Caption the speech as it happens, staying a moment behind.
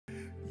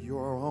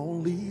your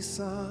only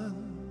Son,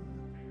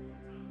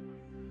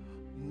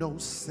 no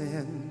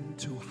sin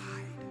to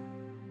hide,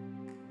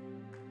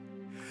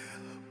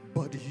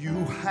 but you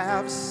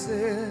have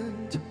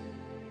sent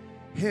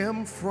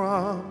him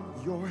from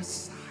your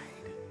side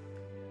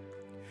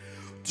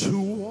to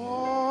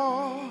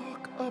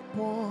walk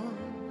upon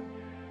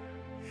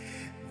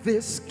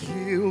this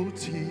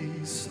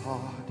guilty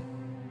sod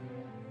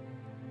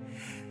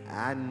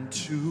and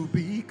to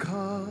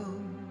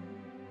become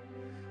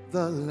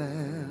the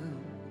Lamb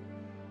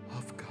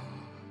of God.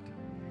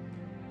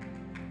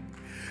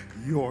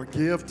 Your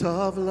gift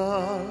of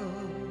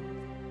love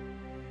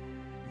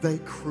they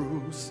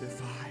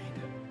crucified.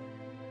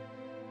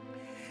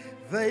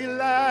 They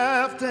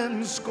laughed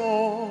and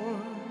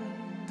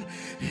scorned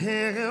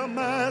him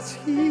as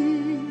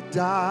he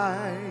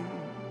died.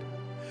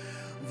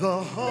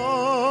 The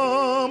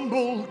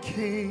humble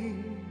king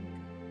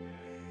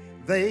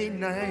they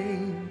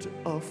named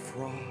a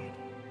fraud,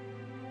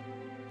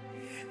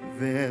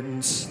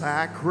 then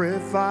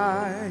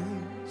sacrifice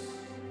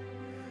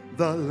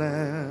the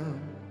Lamb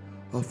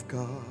of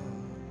God.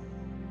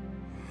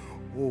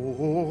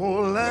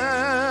 Oh,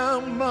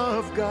 Lamb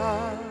of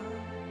God,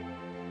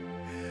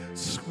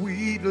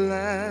 sweet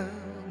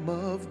Lamb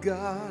of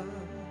God,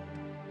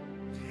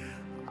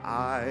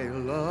 I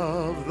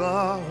love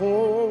the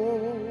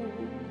holy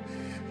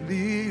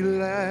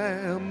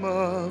Lamb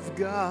of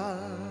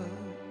God.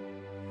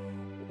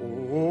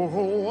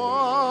 Oh,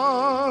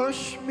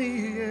 wash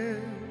me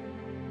in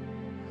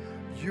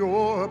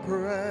your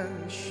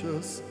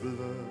precious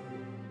blood.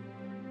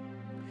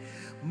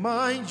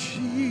 My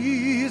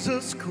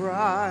Jesus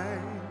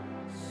Christ,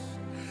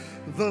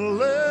 the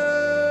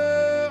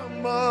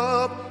Lamb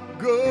of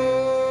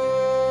God.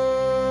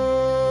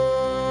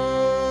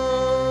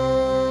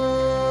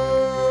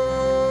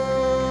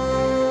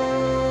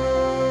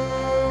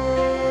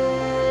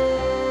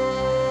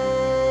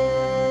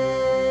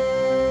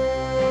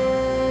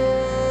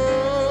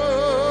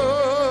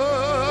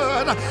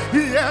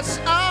 Yes,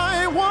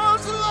 I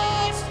was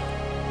lost.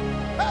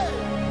 Hey,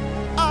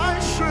 I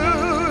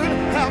should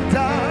have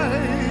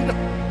died,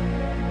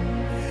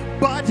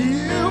 but you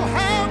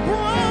have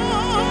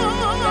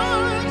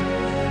brought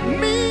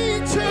me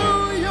to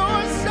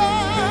your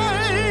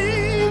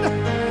side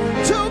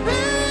to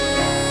be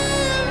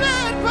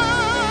led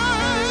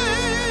by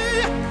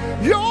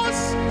your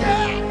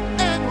staff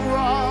and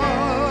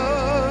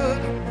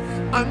rod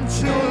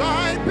until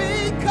I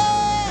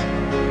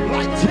become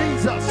like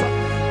Jesus,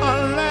 a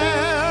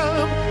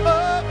Lamb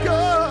of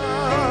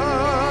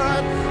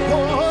God. Oh,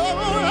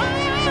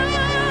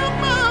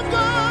 Lamb of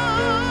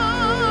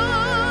God,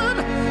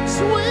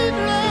 sweet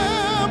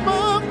Lamb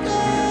of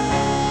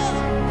God.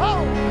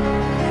 Oh,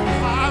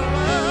 I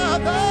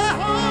love the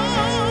holy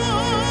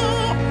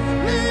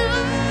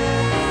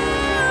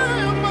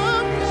Lamb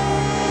of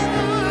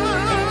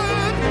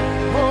God.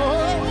 Oh,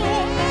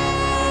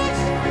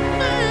 wash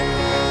me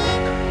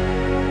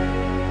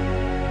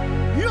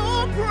in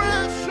your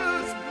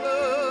precious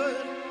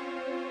blood.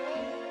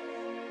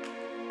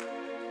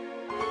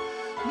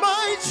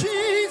 My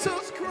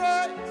Jesus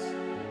Christ,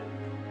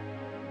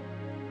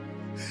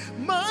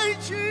 my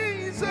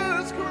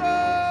Jesus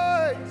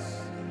Christ,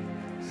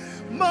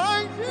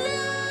 my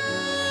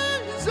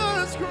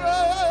Jesus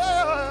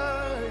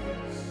Christ,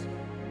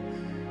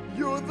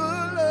 you're the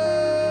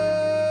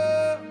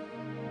Lamb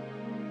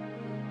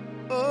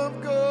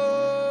of God,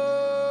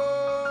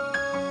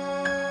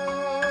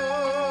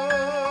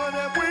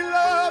 and we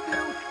love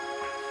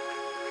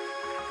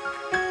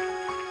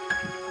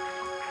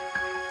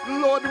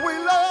you, Lord, we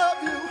love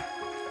you.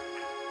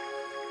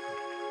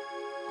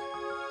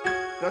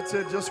 That's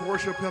it, just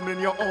worship him in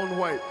your own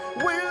way.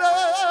 We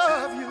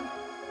love you.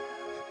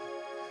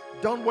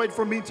 Don't wait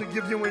for me to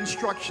give you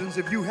instructions.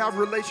 If you have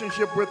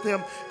relationship with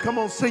him, come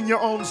on, sing your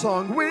own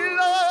song. We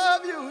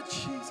love you,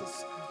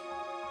 Jesus.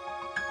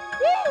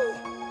 Woo!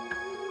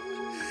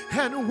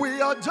 And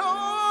we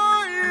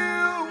adore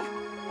you.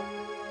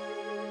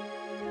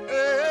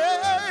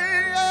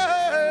 Hey,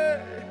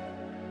 hey.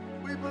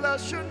 We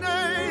bless your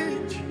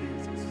name,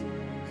 Jesus.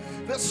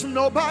 There's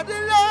nobody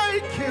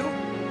like you.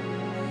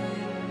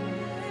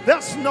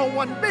 There's no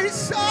one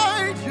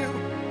beside you,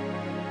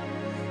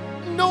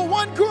 no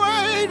one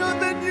greater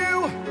than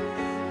you,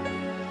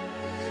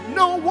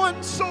 no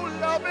one so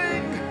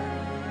loving.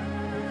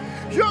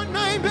 Your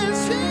name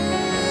is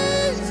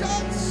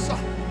Jesus.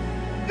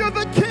 You're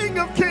the King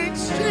of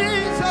Kings,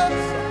 Jesus.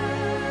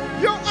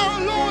 You're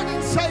our Lord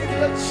and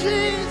Savior,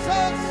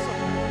 Jesus.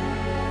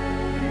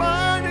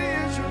 Mighty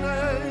is your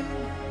name.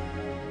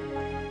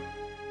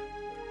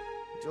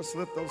 Just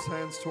lift those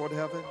hands toward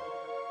heaven.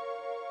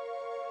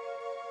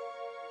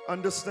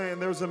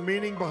 Understand there's a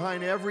meaning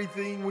behind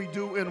everything we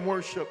do in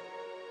worship.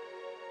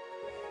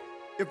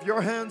 If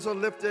your hands are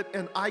lifted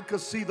and I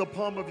could see the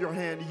palm of your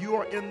hand, you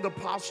are in the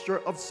posture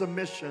of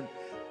submission.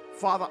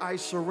 Father, I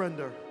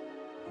surrender.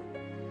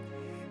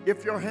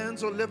 If your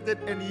hands are lifted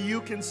and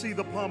you can see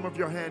the palm of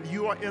your hand,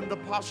 you are in the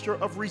posture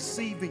of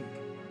receiving.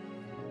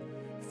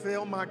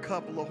 Fill my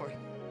cup, Lord.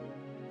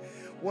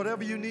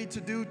 Whatever you need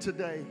to do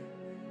today,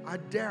 I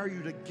dare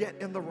you to get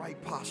in the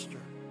right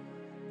posture.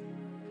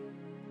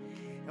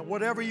 And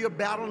whatever you're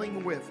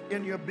battling with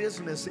in your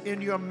business,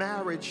 in your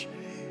marriage,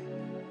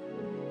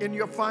 in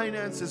your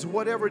finances,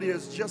 whatever it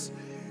is, just,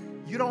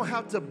 you don't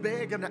have to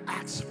beg and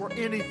ask for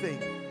anything,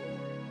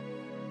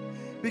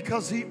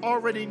 because He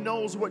already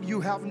knows what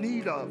you have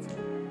need of.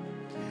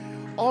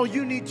 All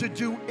you need to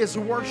do is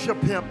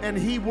worship Him, and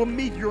He will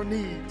meet your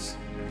needs.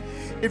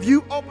 If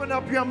you open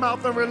up your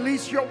mouth and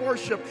release your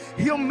worship,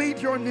 He'll meet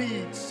your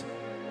needs.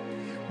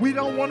 We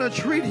don't want to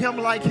treat Him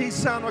like He's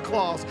Santa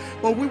Claus,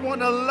 but we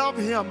want to love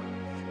Him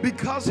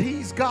because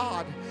He's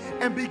God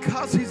and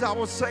because He's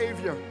our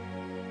Savior.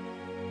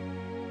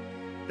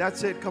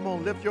 That's it. Come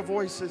on, lift your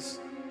voices.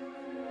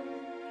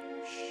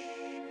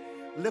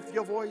 Lift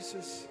your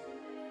voices.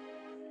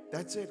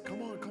 That's it.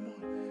 Come on, come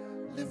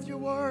on. Lift your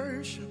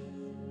worship.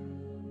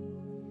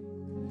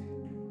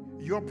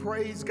 Your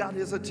praise got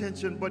His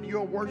attention, but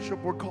your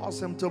worship will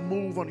cause Him to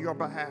move on your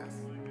behalf.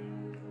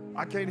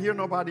 I can't hear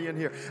nobody in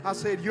here. I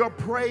said your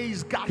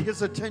praise got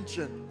His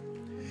attention.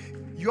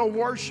 Your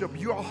worship,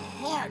 your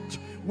heart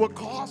will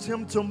cause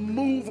Him to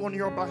move on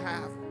your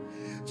behalf.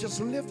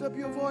 Just lift up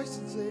your voice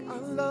and say, I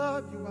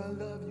love you, I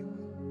love you.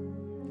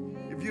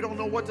 If you don't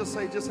know what to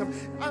say, just say,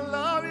 I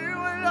love you,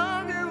 I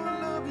love you, I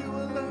love you,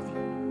 I love you.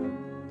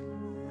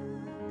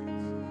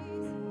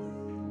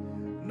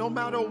 No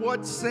matter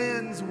what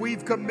sins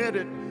we've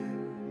committed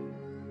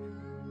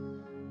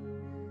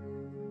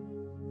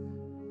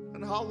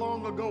and how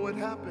long ago it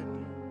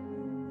happened,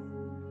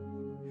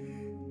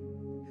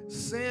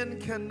 sin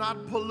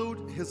cannot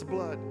pollute His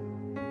blood,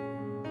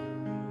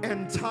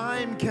 and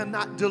time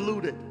cannot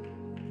dilute it.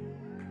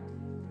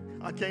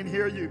 I can't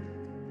hear you.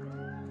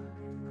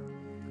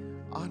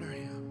 Honor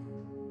Him.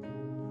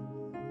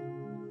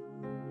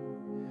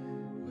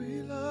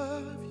 We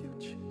love you,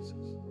 Jesus.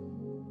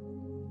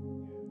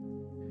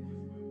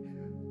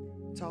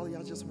 Tali,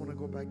 I just want to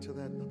go back to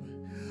that number.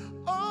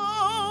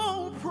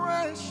 Oh,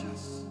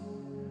 precious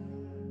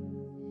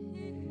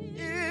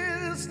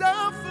is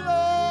the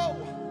flow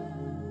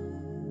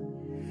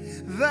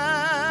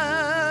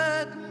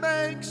that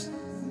makes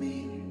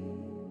me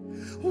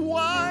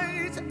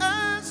white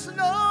as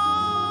snow.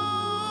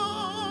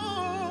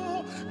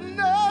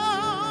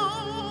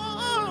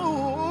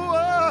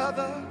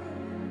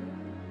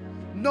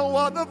 No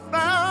other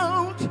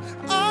fount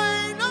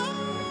I know.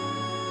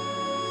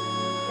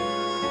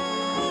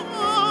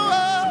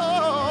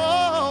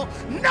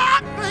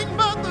 Nothing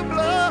but the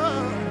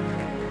blood.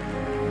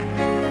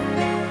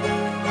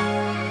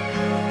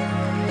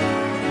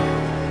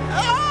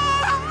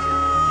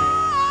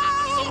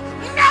 Oh,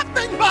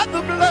 nothing but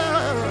the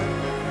blood.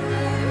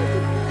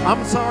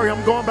 I'm sorry,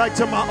 I'm going back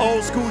to my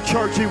old school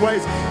churchy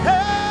ways.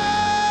 Hey,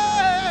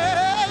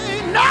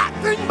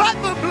 nothing but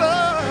the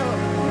blood.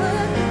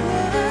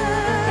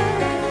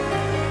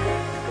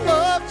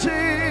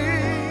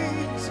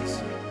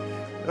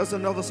 That's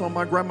another song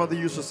my grandmother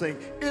used to sing.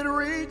 It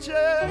reaches.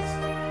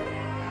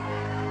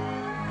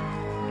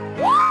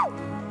 Woo!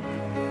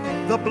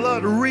 The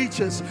blood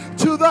reaches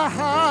to the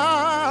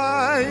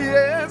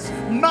highest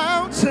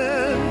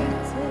mountain.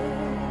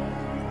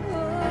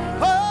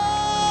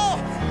 Oh,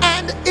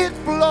 and it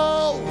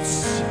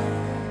flows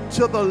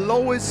to the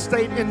lowest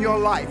state in your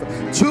life,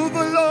 to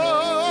the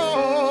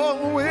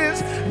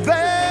lowest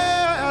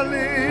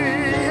valley.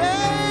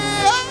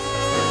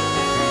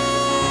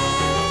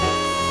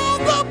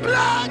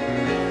 Blood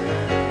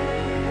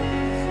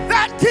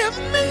that gives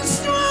me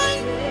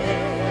strength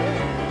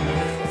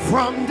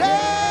from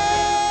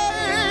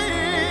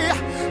day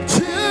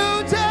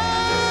to day.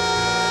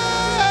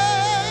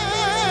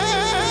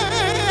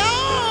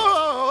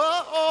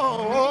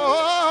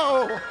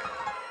 Oh,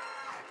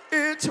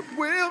 it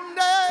will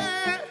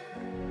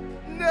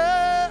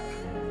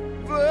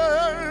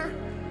never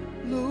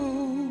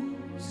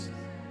lose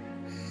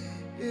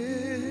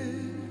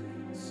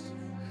its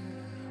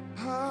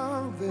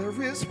power.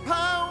 There is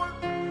power,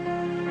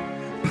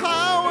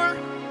 power,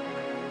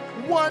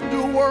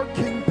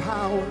 wonder-working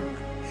power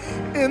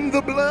in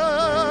the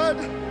blood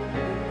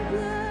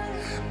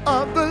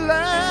of the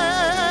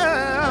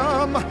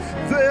Lamb.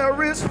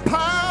 There is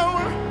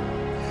power,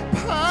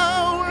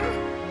 power,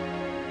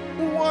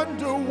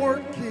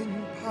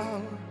 wonder-working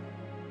power.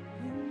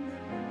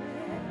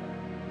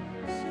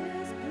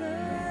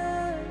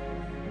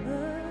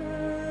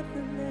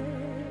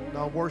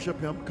 Now worship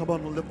Him. Come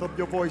on, lift up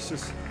your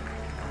voices.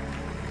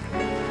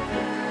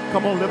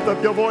 Come on, lift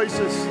up your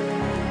voices.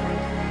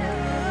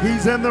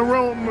 He's in the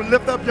room.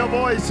 Lift up your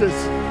voices.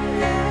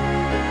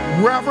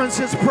 Reverence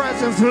His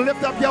presence.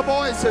 Lift up your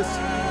voices.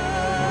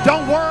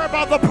 Don't worry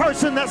about the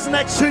person that's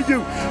next to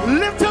you.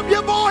 Lift up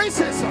your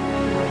voices.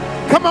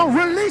 Come on,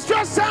 release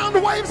your sound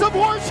waves of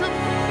worship.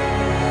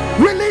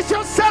 Release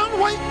your sound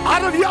wave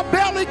out of your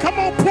belly. Come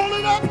on, pull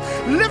it up.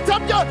 Lift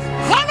up your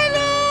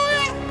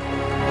hallelujah.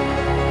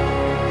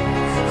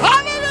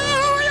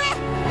 Hallelujah.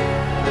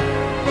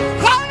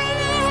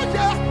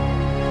 Hallelujah.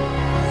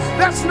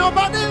 There's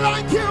nobody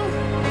like you.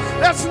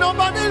 There's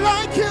nobody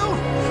like you.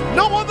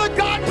 No other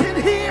God can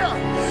hear.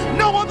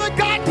 No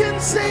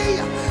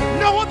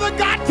other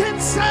God can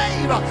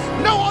save.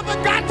 No other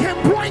God can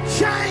break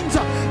chains.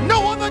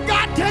 No other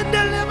God can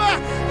deliver.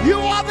 You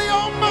are the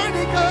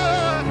Almighty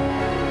God.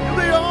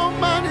 The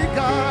Almighty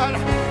God.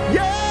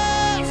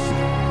 Yes.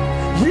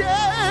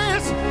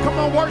 Yes. Come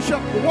on,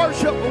 worship,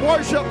 worship,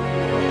 worship.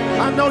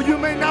 I know you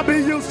may not be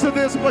used to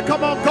this, but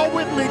come on, go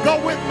with me, go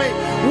with me.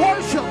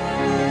 Worship,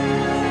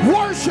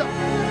 worship,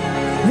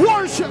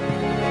 worship,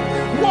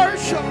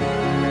 worship.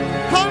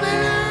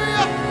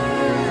 Hallelujah,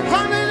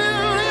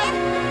 hallelujah,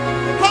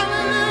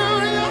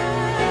 hallelujah,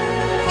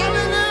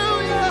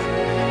 hallelujah,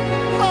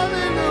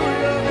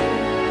 hallelujah.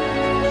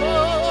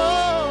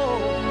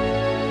 Oh,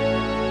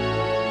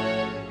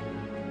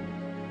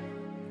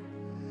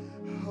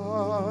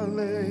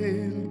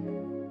 hallelujah.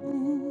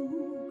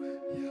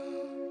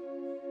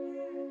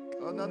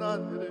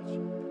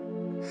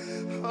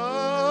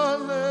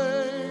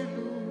 Hallelujah.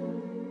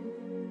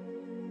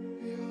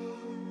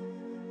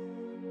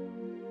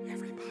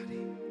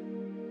 Everybody.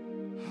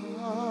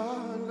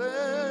 Hallelujah.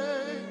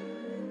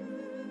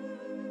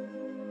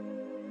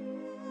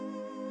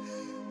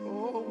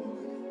 Oh,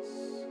 yes.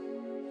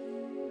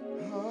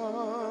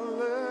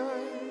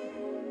 Hallelujah.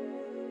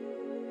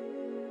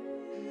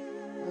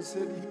 I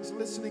said, he's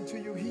listening to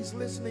you. He's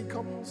listening.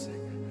 Come on,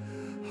 sing.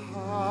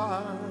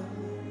 Hallelujah.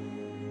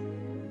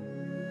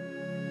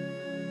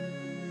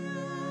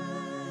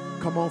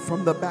 Come on,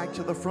 from the back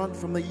to the front,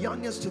 from the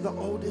youngest to the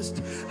oldest.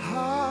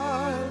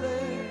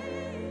 Hallelujah.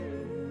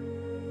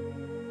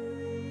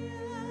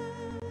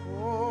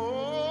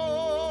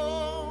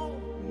 Oh,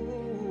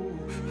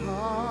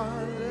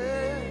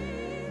 hallelujah.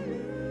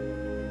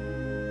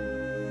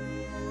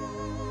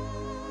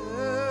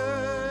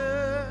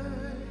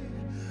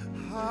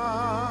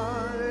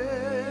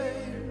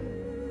 Hallelujah.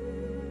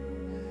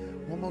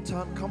 One more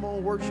time. Come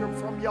on, worship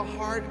from your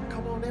heart.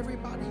 Come on,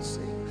 everybody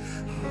sing.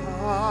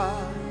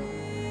 Hallelujah.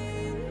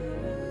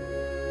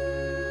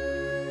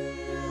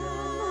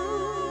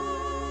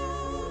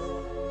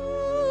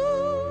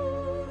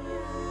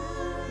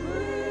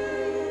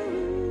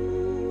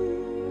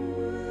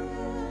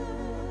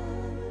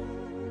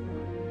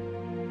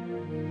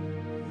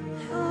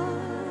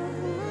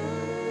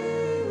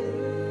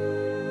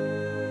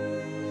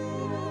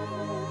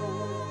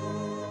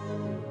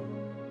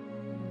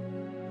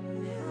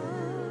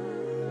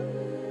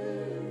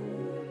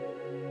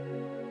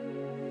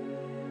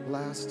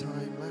 Last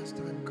time,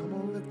 come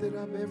on, lift it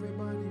up,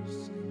 everybody.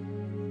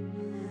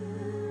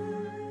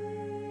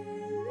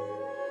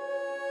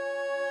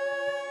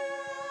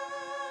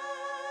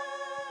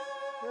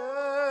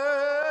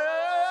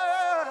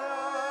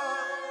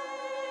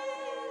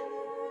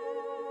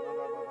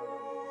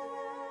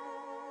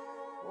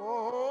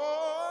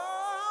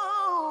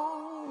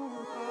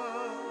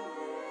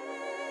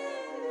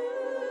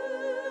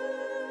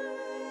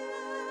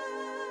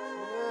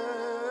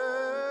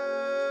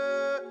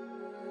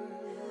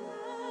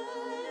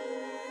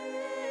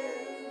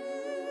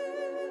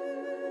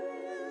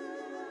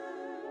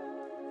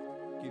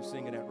 Keep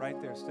singing it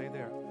right there. Stay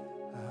there.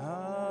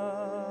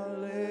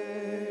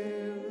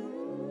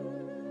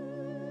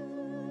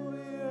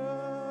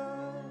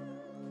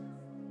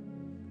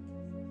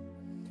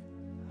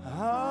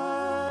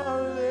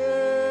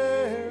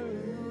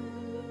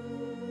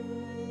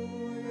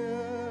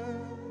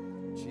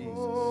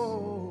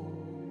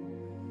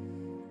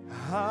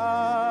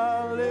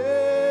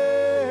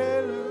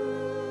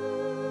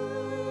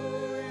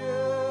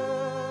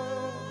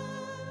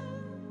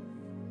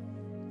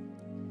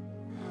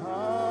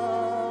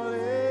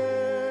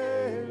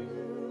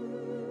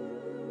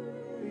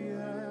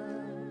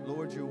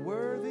 You're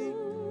worthy.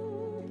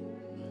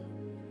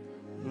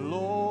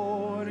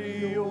 Lord,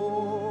 you're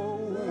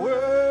worthy.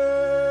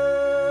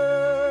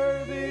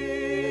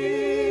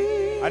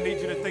 I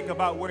need you to think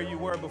about where you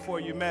were before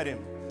you met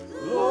him.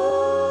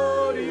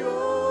 Lord,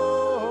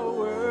 you're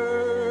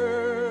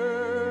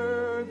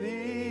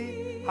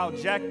worthy. How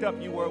jacked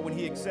up you were when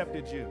he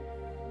accepted you.